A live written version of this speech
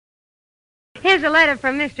Here's a letter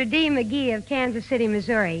from Mr. D. MacGi of Kansas-City,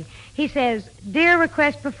 Missouri. He says, Dear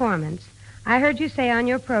Request Performance, I heard you say on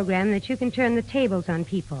your program that you can turn the tables on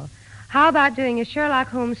people. How about doing a Sherlock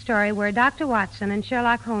Holmes story where Dr. Watson and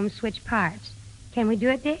Sherlock Holmes switch parts? Can we do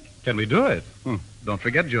it, Dick? Can we do it? Don't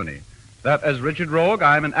forget, Junie, that as Richard Roug,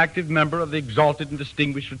 I am an active member of the exalted and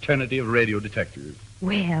distinguished fraternity of radio detectives.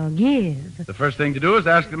 Well, give. The first thing to do is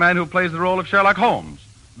ask the man who plays the role of Sherlock Holmes,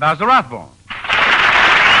 Basil Rathbone.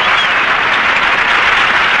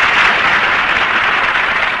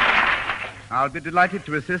 I'll be delighted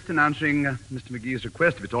to assist in answering Mr. McGee's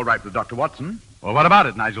request, if it's all right with Dr. Watson. Well, what about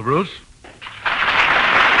it, Nigel Bruce?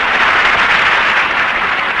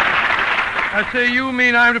 I say, you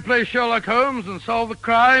mean I'm to play Sherlock Holmes and solve the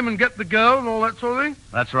crime and get the girl and all that sort of thing?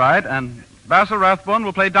 That's right, and Basil Rathbone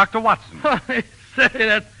will play Dr. Watson. I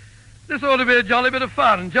say, this ought to be a jolly bit of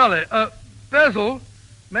fun. Jolly. Basil,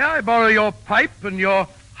 may I borrow your pipe and your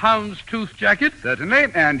houndstooth jacket? Certainly,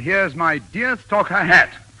 and here's my deer stalker hat.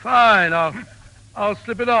 Fine, I'll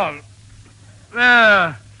slip it on.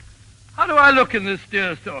 There. How do I look in this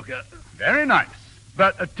deerstalker? Very nice.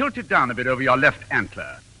 But tilt it down a bit over your left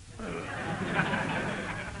antler.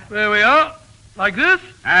 There we are. Like this?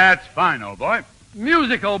 That's fine, old boy.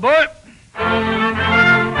 Music, old boy.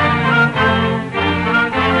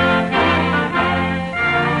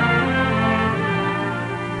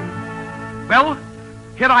 Well,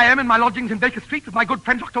 here I am in my lodgings in Baker Street with my good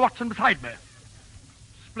friend Dr. Watson beside me.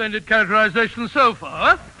 Splendid characterization so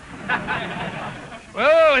far, huh?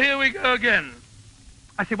 Well, here we go again.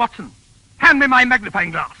 I say, Watson, hand me my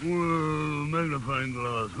magnifying glass. Magnifying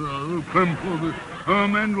glass.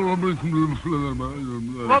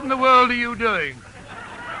 What in the world are you doing?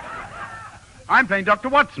 I'm playing Dr.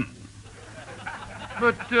 Watson.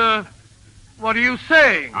 But, what are you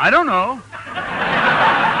saying? I don't know.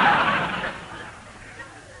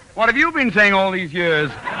 What have you been saying all these years?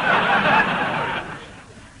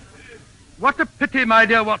 What a pity, my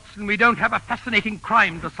dear Watson, we don't have a fascinating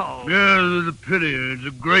crime to solve. Yes, it's a pity. It's a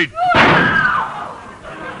great...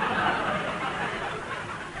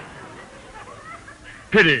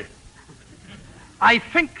 pity. I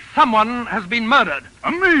think someone has been murdered.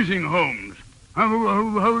 Amazing, Holmes. How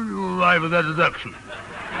did you arrive at that deduction?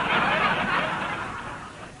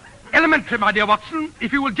 Elementary, my dear Watson.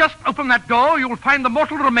 If you will just open that door, you will find the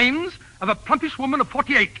mortal remains of a plumpish woman of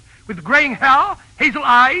 48, with graying hair, hazel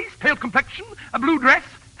eyes, pale complexion, a blue dress,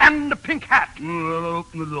 and a pink hat. I'll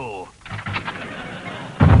open the door.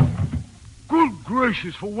 Good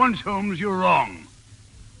gracious, for once, Holmes, you're wrong.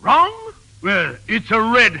 Wrong? Well, it's a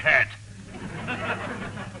red hat.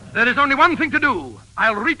 There is only one thing to do.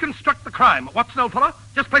 I'll reconstruct the crime. Watson, old fella,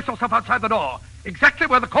 just place yourself outside the door, exactly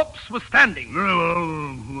where the corpse was standing.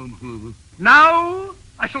 Now,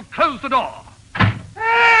 I shall close the door.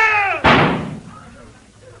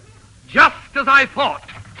 Just as I thought.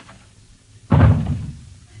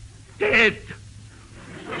 Dead.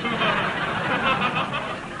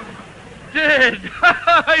 Dead.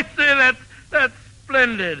 I say, that's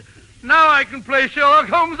splendid. Now I can play Sherlock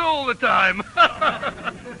Holmes all the time.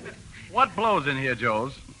 What blows in here,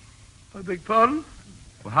 Joes? I beg pardon?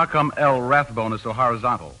 Well, how come L. Rathbone is so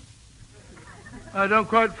horizontal? I don't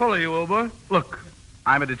quite follow you, old boy. Look,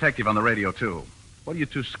 I'm a detective on the radio, too. What are you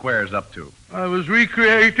two squares up to? I was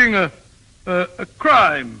recreating a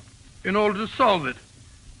crime in order to solve it.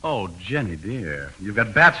 Oh, Jenny, dear. You've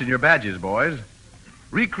got bats in your badges, boys.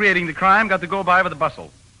 Recreating the crime got to go by with a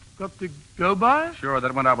bustle. Got to go by? Sure,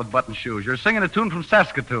 that went out with button shoes. You're singing a tune from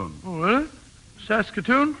Saskatoon. Oh, really?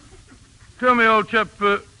 Saskatoon? Tell me, old chap,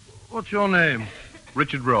 what's your name?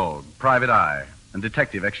 Richard Roug, private eye, and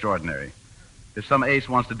detective extraordinary. If some ace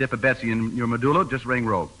wants to dip a Betsy in your medulla, just ring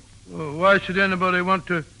Rogue. Well, why should anybody want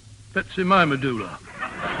to Betsy my medulla?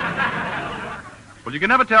 Well, you can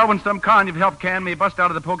never tell when some con you've helped can may bust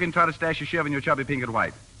out of the poke and try to stash your shiv in your chubby pink and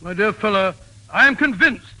white. My dear fella, I am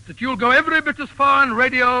convinced that you'll go every bit as far in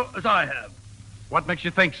radio as I have. What makes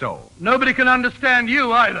you think so? Nobody can understand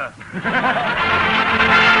you either.